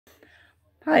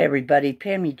Hi everybody,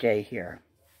 PAMMYJ here.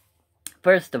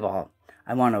 First of all,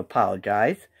 I want to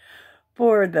apologize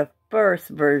for the first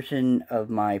version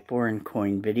of my foreign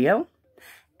coin video.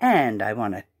 And I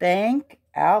want to thank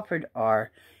Alfred R.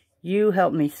 You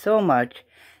helped me so much,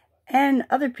 and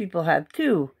other people have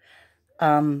too,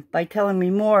 by telling me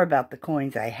more about the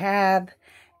coins I have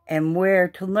and where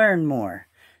to learn more.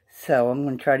 So I'm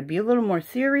going to try to be a little more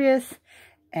serious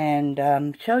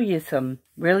and show you some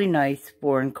really nice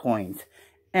foreign coins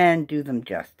and do them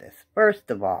justice. First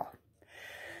of all,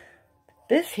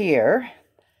 this here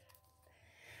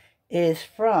is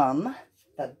from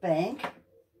the bank,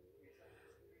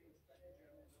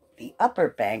 the Upper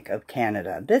Bank of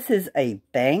Canada. This is a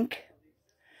bank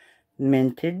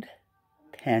minted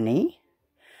penny,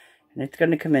 and it's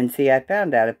going to come in. See, I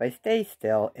found out if I stay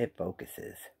still, it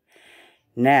focuses.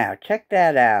 Now, check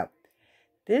that out.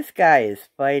 This guy is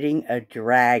fighting a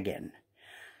dragon.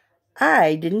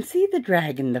 I didn't see the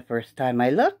dragon the first time I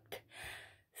looked.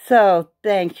 So,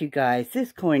 thanks you guys.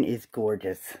 This coin is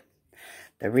gorgeous.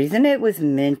 The reason it was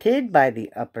minted by the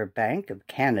Upper Bank of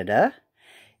Canada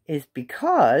is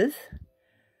because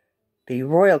the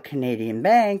Royal Canadian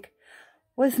Bank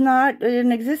was not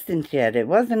in existence yet. It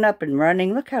wasn't up and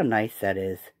running. Look how nice that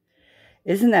is.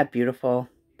 Isn't that beautiful?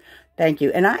 Thank you.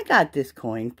 And I got this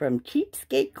coin from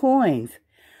Cheapskate Coins.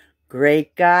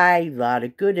 Great guy, a lot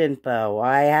of good info.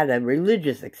 I had a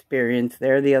religious experience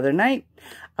there the other night.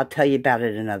 I'll tell you about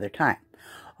it another time.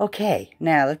 Okay,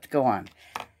 now let's go on.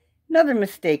 Another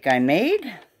mistake I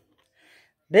made.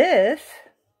 This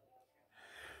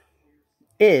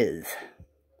is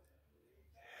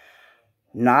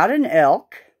not an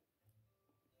elk.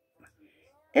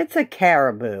 It's a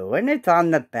caribou, and it's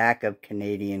on the back of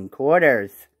Canadian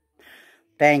quarters.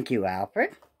 Thank you,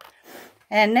 Alfred.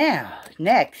 And now,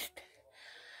 next,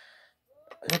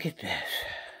 look at this.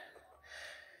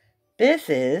 This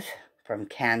is from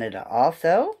Canada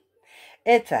also.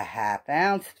 It's a ½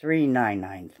 ounce,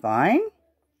 3.99 fine.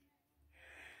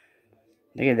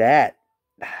 Look at that.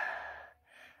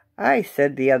 I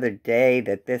said the other day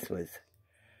that this was,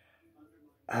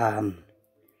 I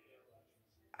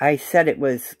said it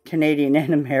was Canadian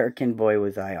and American. Boy,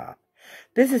 was I off.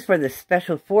 This is for the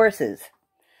Special Forces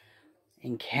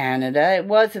in Canada. It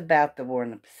was about the war in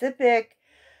the Pacific,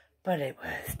 but it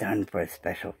was done for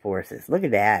Special Forces. Look at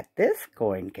that. This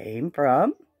coin came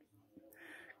from...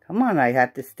 Come on, I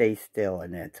have to stay still,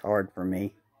 and it's hard for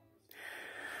me.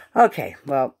 Okay,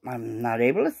 well, I'm not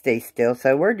able to stay still,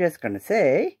 so we're just going to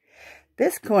say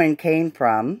this coin came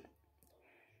from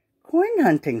Coin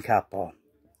Hunting Couple.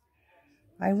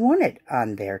 I won it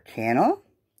on their channel,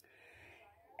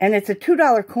 and it's a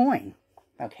 $2 coin.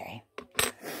 Okay.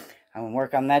 I'm going to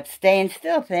work on that staying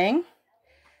still thing.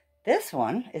 This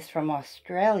one is from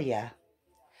Australia.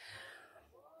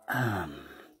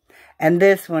 And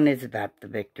this one is about the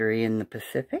victory in the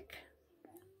Pacific.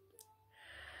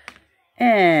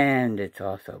 And it's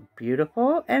also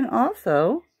beautiful. And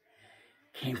also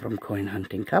came from Coin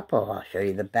Hunting Couple. I'll show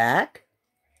you the back.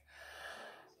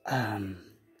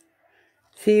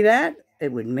 See that?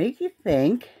 It would make you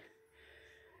think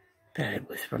that it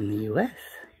was from the U.S.,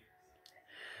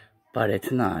 but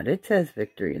it's not. It says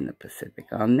Victory in the Pacific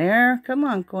on there. Come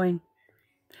on, coin.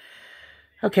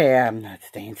 Okay, I'm not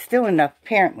staying still enough,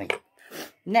 apparently.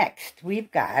 Next, we've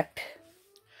got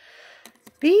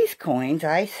these coins.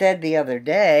 I said the other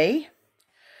day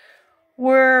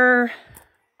were...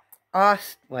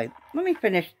 Wait, let me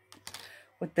finish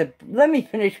with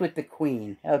the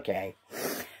Queen. Okay.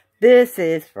 This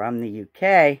is from the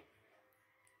UK.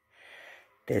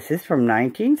 This is from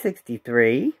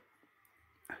 1963.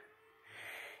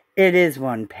 It is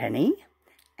 1 penny,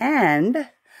 and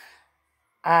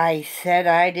I said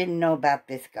I didn't know about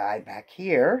this guy back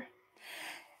here,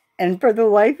 and for the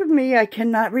life of me, I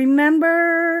cannot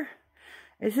remember.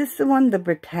 Is this the one, the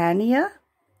Britannia?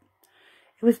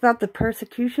 It was about the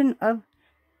persecution of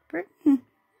Britain.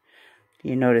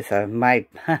 You notice my...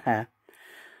 The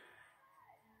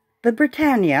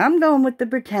Britannia. I'm going with the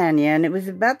Britannia, and it was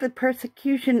about the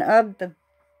persecution of the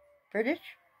British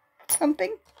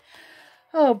something.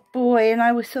 Oh boy, and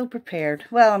I was so prepared.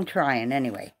 Well, I'm trying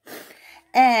anyway.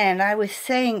 And I was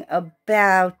saying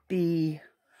about the,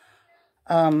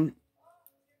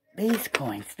 these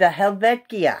coins, the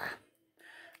Helvetia.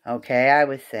 Okay, I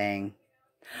was saying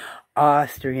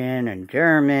Austrian and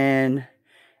German,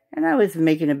 and I was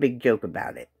making a big joke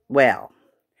about it. Well,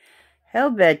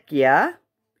 Helvetia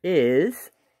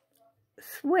is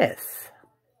Swiss.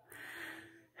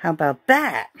 How about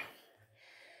that?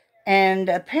 And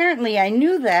apparently I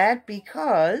knew that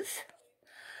because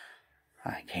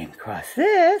I came across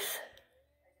this,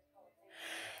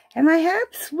 And I have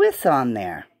Swiss on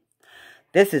there.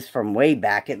 This is from way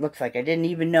back. It looks like I didn't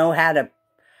even know how to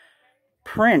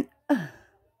print.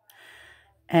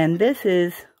 And this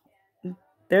is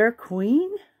their queen.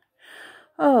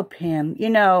 Oh, Pam, you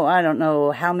know, I don't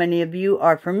know how many of you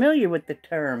are familiar with the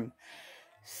term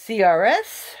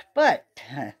CRS, but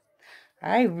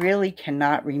I really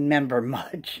cannot remember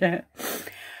much.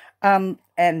 And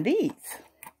these,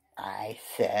 I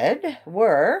said,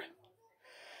 were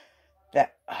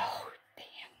that, oh,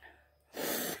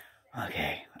 damn.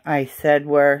 Okay, I said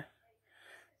were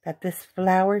that this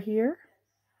flower here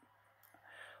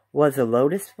was a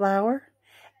lotus flower.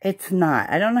 It's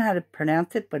not. I don't know how to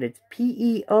pronounce it, but it's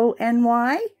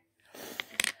P-E-O-N-Y.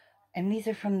 And these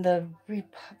are from the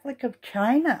Republic of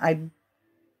China. I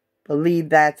believe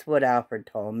that's what Alfred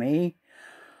told me.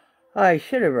 I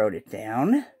should have wrote it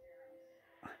down.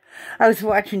 I was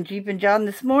watching Jeep and John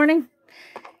this morning.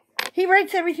 He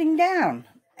writes everything down,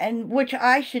 and which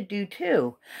I should do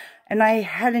too. And I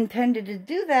had intended to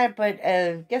do that, but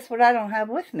guess what I don't have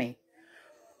with me?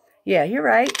 Yeah, you're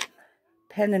right.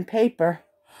 Pen and paper.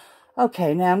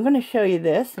 Okay, now I'm going to show you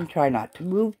this and try not to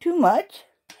move too much.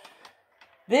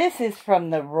 This is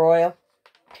from the Royal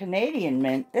Canadian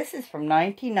Mint. This is from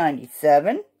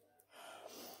 1997.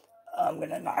 I'm going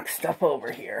to knock stuff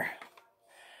over here.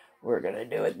 We're going to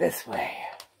do it this way.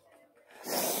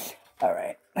 All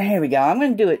right, here we go. I'm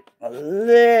going to do it a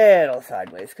little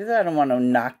sideways because I don't want to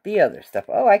knock the other stuff.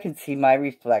 Oh, I can see my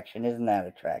reflection. Isn't that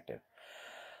attractive?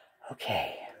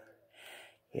 Okay.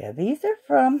 Yeah, these are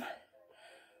from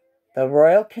the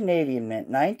Royal Canadian Mint,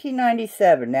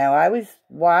 1997. Now, I was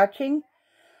watching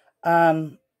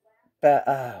the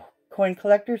coin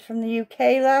collectors from the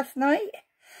UK last night.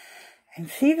 And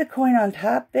see the coin on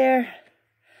top there?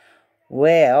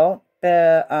 Well,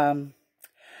 their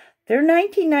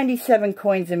 1997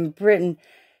 coins in Britain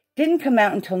didn't come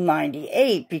out until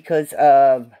 98 because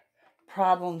of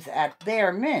problems at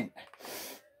their mint.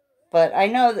 But I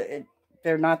know that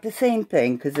they're not the same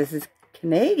thing because this is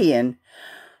Canadian.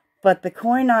 But the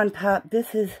coin on top,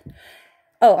 this is...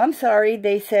 Oh, I'm sorry.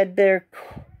 They said the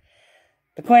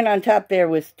coin on top there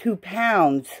was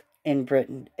 £2 in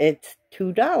Britain. It's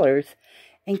 $2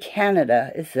 in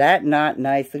Canada. Is that not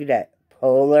nice? Look at that.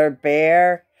 Polar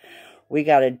bear. We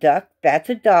got a duck. That's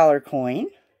a dollar coin.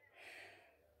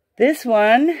 This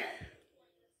one.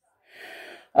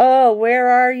 Oh, where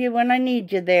are you when I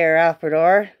need you there, Alfred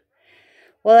R?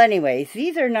 Well, anyways,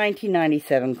 these are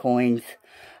 1997 coins.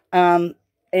 In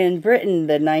Britain,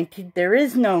 there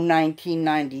is no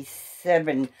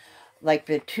 1997, like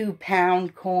the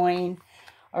 £2 coin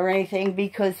or anything,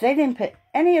 because they didn't put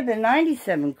any of the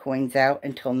 97 coins out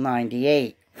until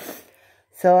 98.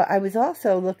 So I was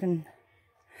also looking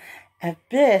at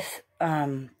this.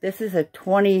 This is a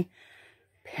 20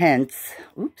 pence.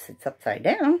 Oops, it's upside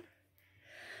down.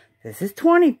 This is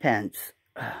 20 pence.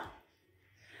 Oh.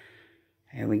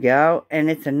 Here we go. And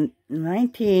it's a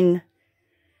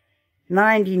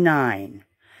 1999.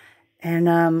 And,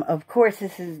 of course,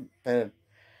 this is the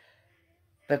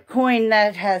coin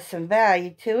that has some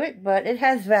value to it, but it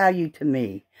has value to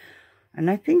me.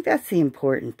 And I think that's the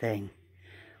important thing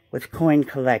with coin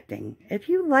collecting. If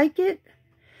you like it,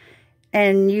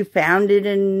 and you found it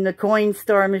in the coin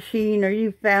store machine, or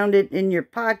you found it in your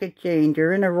pocket change,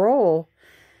 or in a roll,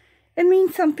 it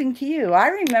means something to you. I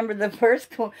remember the first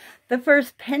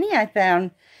penny I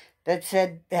found that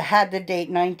had the date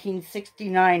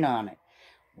 1969 on it.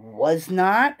 Was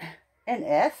not an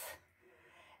S.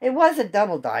 It was a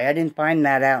double die. I didn't find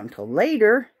that out until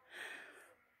later.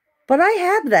 But I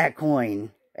have that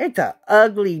coin. It's a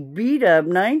ugly, beat-up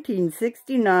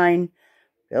 1969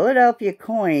 Philadelphia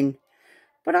coin.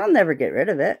 But I'll never get rid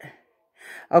of it.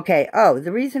 Okay, oh,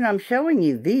 the reason I'm showing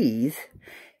you these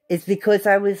is because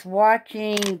I was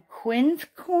watching Quinn's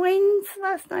Coins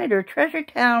last night, or Treasure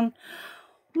Town.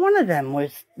 One of them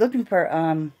was looking for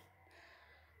a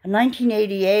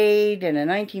 1988 and a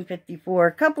 1954,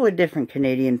 a couple of different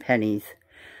Canadian pennies.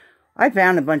 I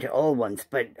found a bunch of old ones,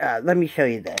 but let me show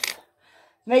you this.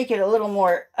 Make it a little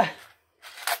more...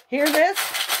 hear this?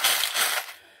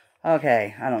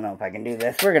 Okay, I don't know if I can do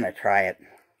this. We're going to try it.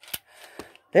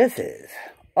 This is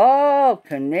all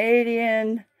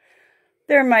Canadian.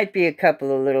 There might be a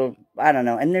couple of little, I don't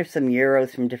know, and there's some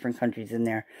euros from different countries in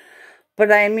there.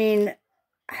 But I mean,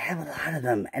 I have a lot of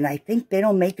them, and I think they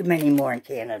don't make them anymore in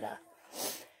Canada.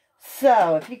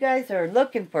 So, if you guys are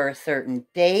looking for a certain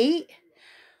date,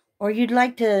 or you'd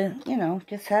like to, you know,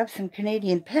 just have some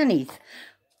Canadian pennies,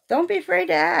 don't be afraid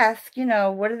to ask. You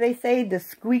know, what do they say? The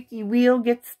squeaky wheel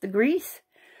gets the grease?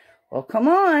 Well, come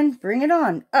on, bring it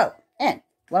on. Oh, and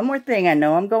one more thing. I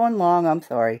know I'm going long. I'm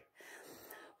sorry.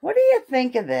 What do you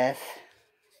think of this?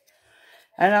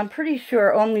 And I'm pretty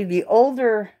sure only the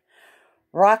older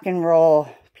rock and roll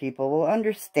people will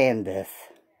understand this.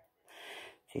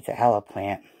 See, it's a aloe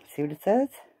plant. See what it says?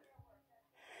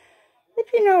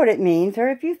 If you know what it means, or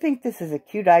if you think this is a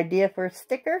cute idea for a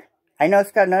sticker. I know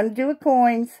it's got nothing to do with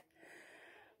coins,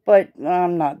 but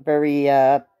I'm not very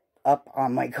up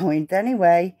on my coins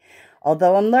anyway.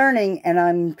 Although I'm learning, and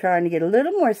I'm trying to get a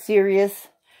little more serious.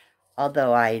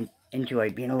 Although I enjoy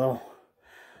being a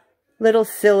little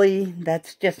silly.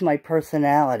 That's just my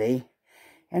personality.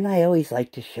 And I always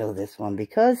like to show this one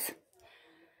because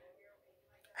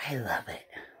I love it.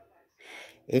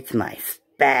 It's my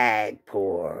spag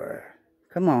pour.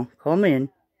 Come on, come in.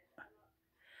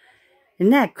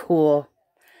 Isn't that cool?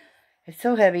 It's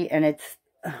so heavy and it's,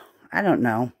 I don't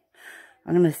know.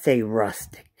 I'm going to say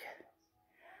rustic.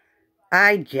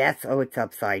 It's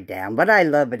upside down, but I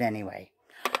love it anyway.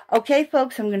 Okay,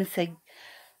 folks, I'm going to say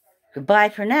goodbye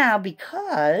for now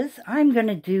because I'm going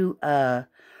to do a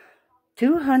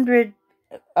 200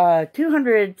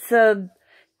 sub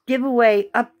giveaway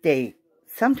update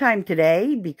sometime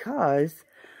today because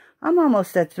I'm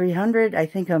almost at 300. I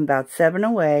think I'm about 7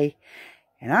 away.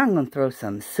 And I'm going to throw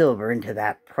some silver into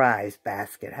that prize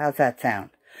basket. How's that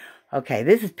sound? Okay,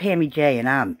 this is PAMMYJ and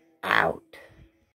I'm out.